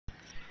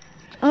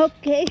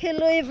Okay,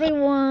 hello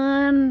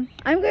everyone.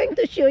 I'm going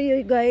to show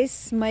you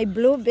guys my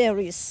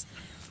blueberries.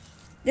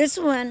 This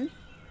one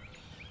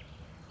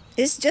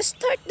is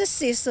just start the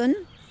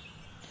season.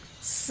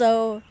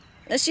 So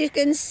as you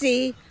can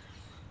see,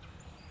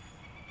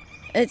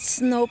 it's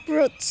no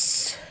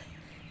fruits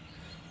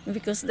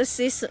because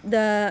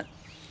the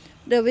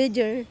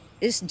weather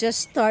is just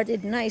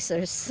started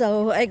nicer.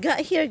 So I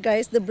got here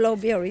guys the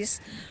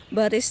blueberries,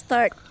 but it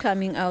start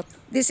coming out.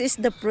 This is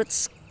the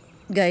fruits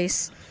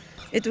guys.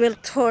 It will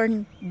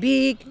turn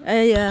big.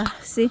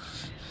 See?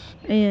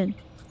 Ayan.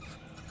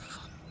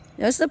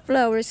 There's the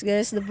flowers,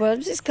 guys. The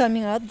bulbs is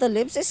coming out. The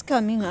leaves is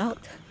coming out.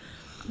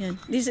 Yan.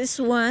 This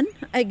is one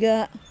I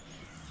got.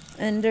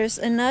 And there's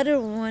another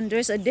one.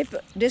 This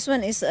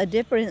one is a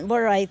different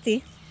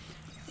variety.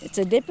 It's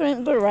a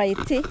different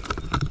variety.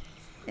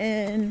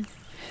 And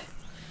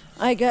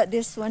I got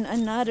this one,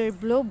 another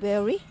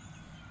blueberry.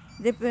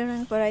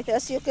 Different variety.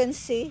 As you can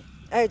see,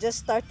 I just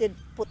started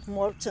put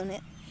mulch on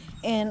it.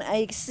 And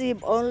I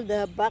sieve all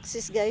the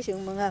boxes, guys.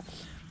 Yung mga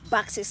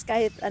boxes,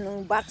 kahit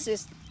anong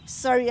boxes,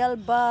 cereal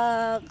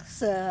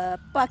box,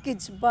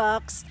 package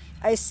box,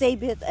 I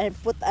save it and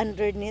put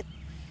underneath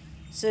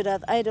so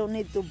that I don't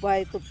need to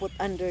buy to put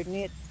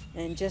underneath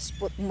and just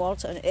put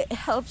mulch on it. It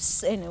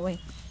helps anyway.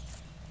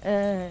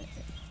 It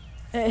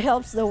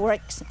helps the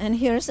works. And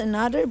here's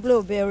another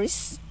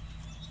blueberries.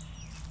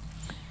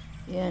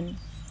 Yan.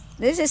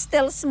 This is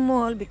still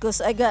small because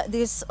I got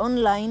this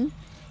online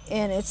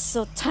and it's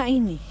so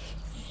tiny.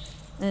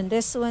 And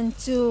this one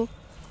too,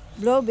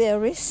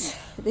 blueberries.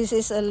 This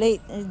is a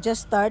late, it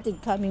just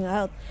started coming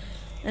out.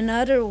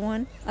 Another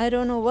one, I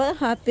don't know what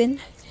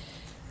happened.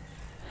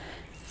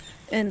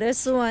 And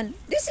this one,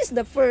 this is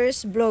the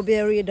first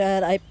blueberry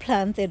that I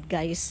planted,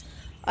 guys.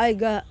 I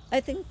got,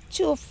 I think,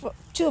 two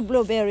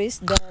blueberries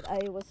that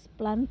I was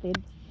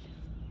planted.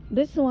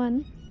 This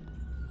one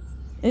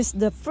is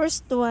the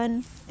first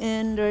one,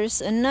 and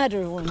there's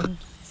another one.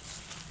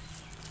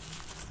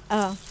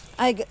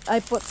 I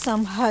put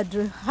some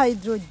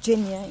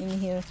hydrogenia in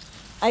here.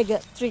 I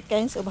got 3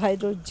 kinds of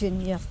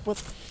hydrogenia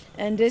put,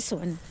 and this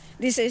one.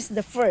 This is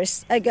the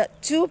first. I got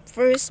 2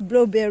 first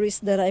blueberries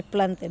that I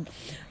planted,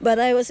 but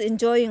I was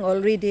enjoying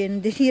already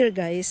in here,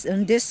 guys,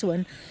 on this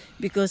one,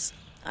 because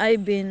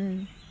I've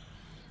been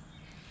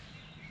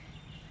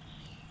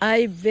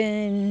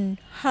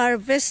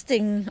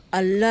harvesting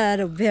a lot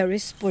of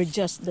berries for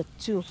just the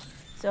 2.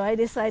 So I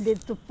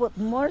decided to put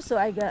more. So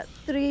I got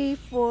 3,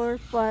 4,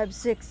 5,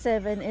 6,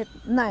 7, 8,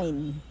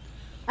 9.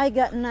 I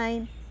got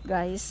 9,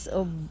 guys,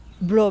 of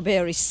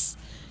blueberries.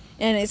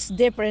 And it's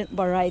different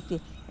variety.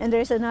 And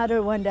there's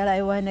another one that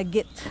I want to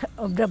get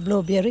of the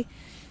blueberry.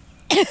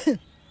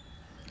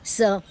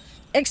 So,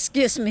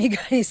 excuse me,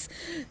 guys.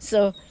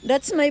 So,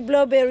 that's my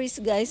blueberries,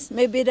 guys.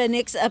 Maybe the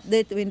next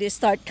update when they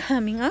start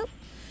coming up.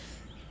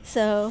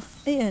 So,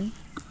 ayan.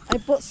 I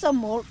put some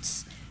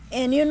mulch.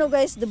 And you know,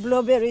 guys, the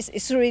blueberries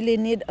is really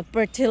need a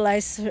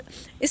fertilizer.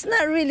 It's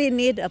not really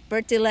need a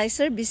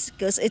fertilizer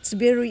because it's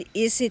very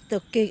easy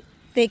to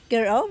take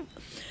care of.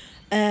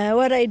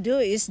 What I do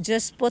is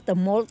just put a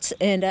mulch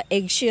and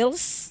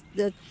eggshells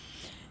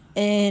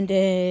and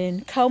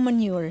then cow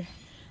manure.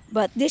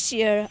 But this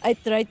year, I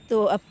tried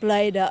to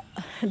apply the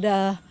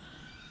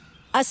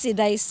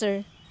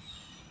acidizer.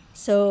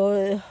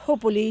 So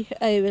hopefully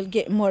I will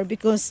get more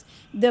because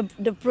the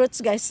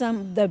fruits, guys,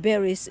 some the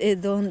berries,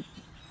 it don't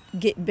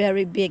get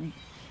very big.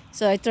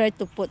 So I tried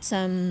to put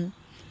some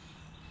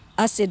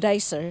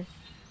acidizer.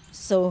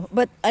 So,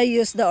 but I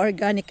use the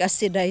organic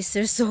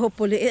acidizer, so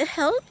hopefully it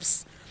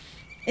helps.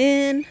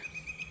 And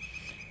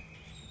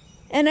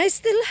I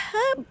still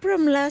have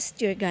from last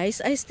year,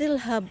 guys. I still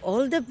have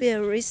all the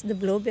berries, the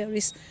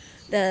blueberries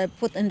that I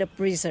put in the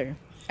freezer.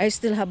 I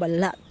still have a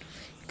lot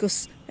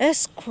because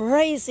it's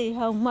crazy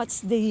how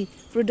much they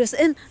produce.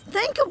 And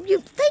thank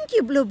you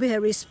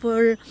blueberries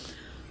for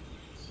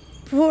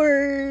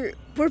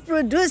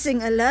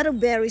producing a lot of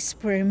berries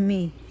for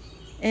me.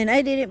 And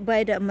I didn't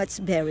buy that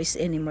much berries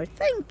anymore.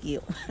 Thank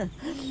you.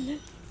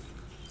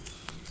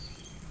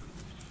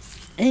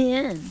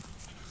 Ayan.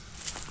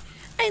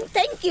 And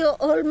thank you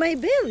all my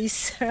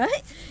berries,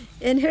 right?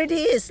 And here it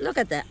is. Look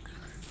at that.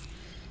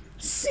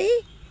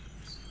 See?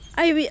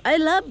 I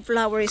love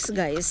flowers,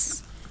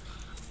 guys.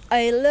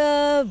 I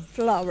love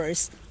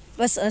flowers.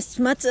 But as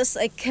much as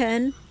I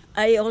can,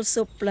 I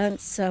also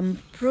plant some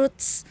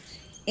fruits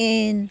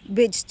and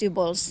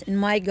vegetables in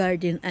my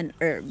garden and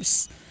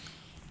herbs.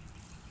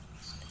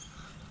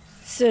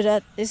 So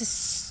that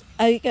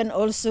I can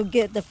also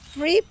get the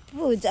free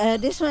food.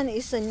 This one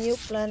is a new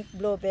plant,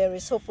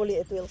 blueberries. Hopefully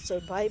it will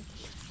survive.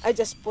 I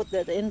just put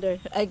that in there.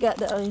 I got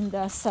that in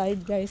the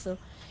side, guys. So,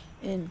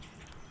 and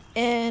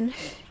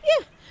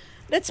yeah,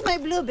 that's my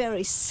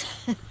blueberries.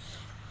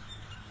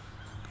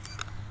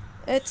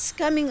 It's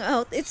coming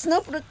out. It's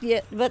not fruit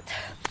yet, but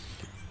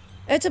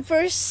it's a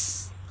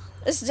first.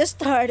 It's just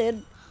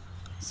started.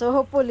 So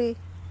hopefully,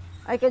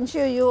 I can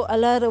show you a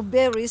lot of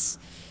berries,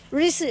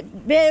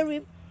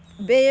 blueberries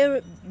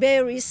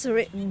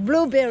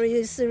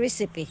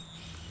recipe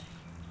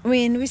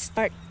when we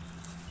start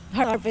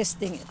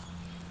harvesting it.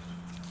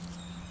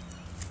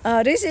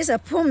 This is a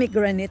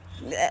pomegranate,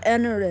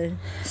 ano rin,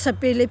 sa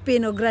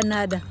Filipino,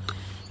 granada.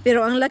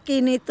 Pero ang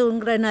laki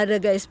nitong granada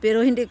guys,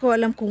 pero hindi ko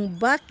alam kung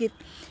bakit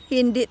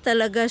hindi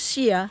talaga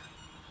siya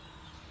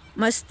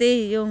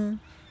ma-stay yung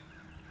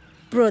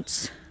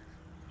fruits.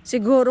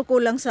 Siguro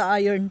kulang sa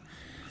iron.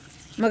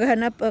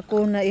 Maghanap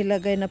ako na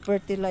ilagay na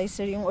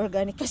fertilizer yung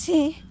organic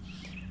kasi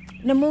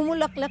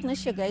namumulaklak na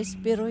siya guys,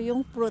 pero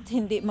yung fruit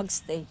hindi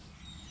magstay.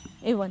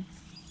 Ewan.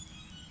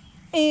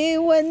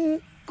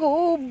 Ewan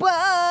ko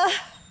ba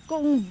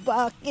kung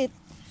bakit.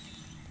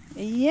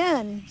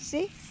 Ayan,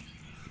 see?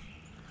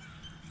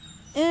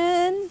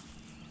 And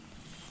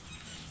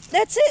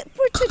that's it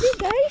for today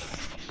guys.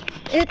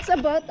 It's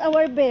about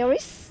our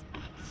berries.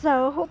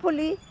 So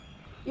hopefully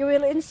you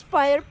will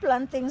inspire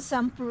planting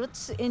some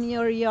fruits in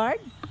your yard.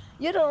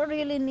 You don't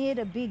really need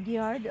a big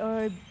yard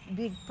or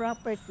big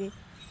property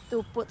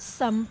to put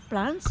some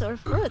plants or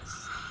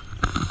fruits.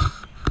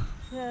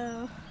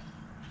 So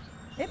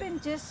even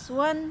just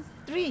 1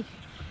 tree,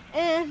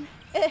 and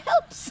it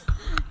helps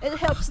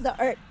the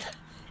earth.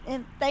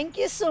 And thank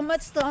you so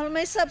much to all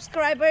my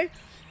subscribers.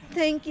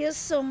 Thank you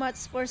so much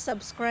for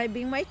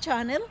subscribing my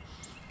channel,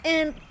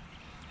 and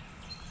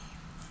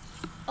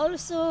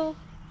also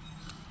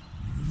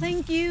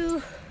thank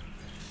you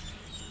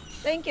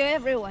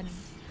everyone.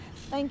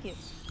 Thank you.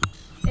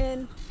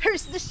 And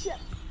here's the shot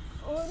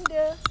on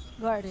the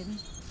garden.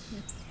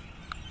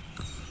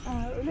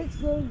 Let's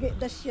go get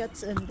the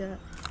shots on the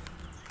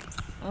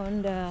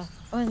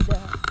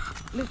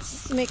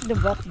let's make the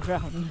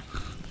background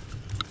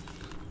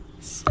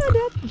so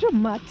that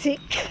dramatic.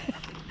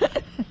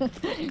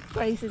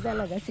 Crazy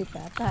talaga si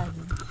Tatan.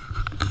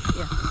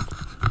 Yeah.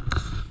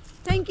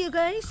 Thank you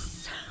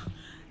guys.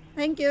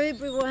 Thank you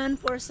everyone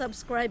for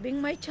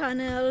subscribing my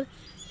channel,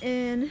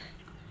 and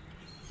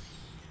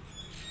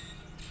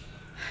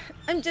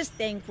I'm just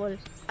thankful.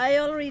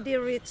 I already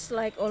reached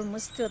like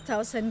almost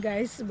 2,000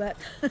 guys, but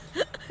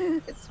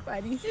it's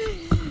funny.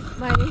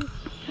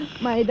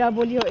 My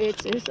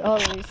WH is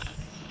always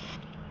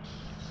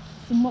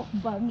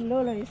mukbang.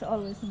 Lola is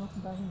always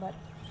mukbang, but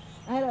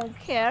I don't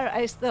care.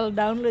 I still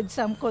download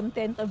some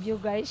content of you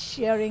guys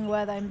sharing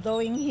what I'm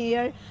doing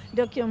here,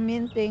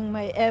 documenting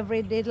my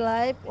everyday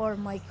life or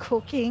my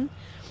cooking,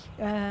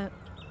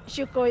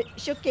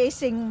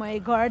 showcasing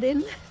my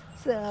garden.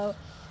 So,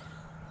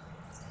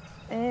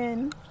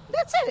 and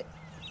that's it.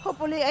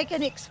 Hopefully I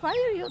can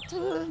inspire you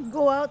to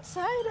go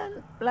outside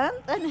and plant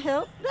and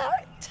help the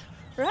earth.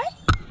 Right?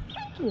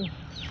 Thank you.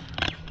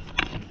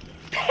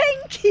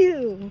 Thank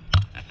you.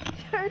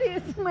 Here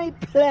is my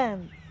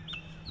plant.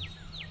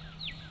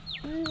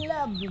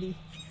 Lovely,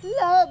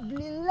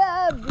 lovely,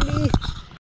 lovely.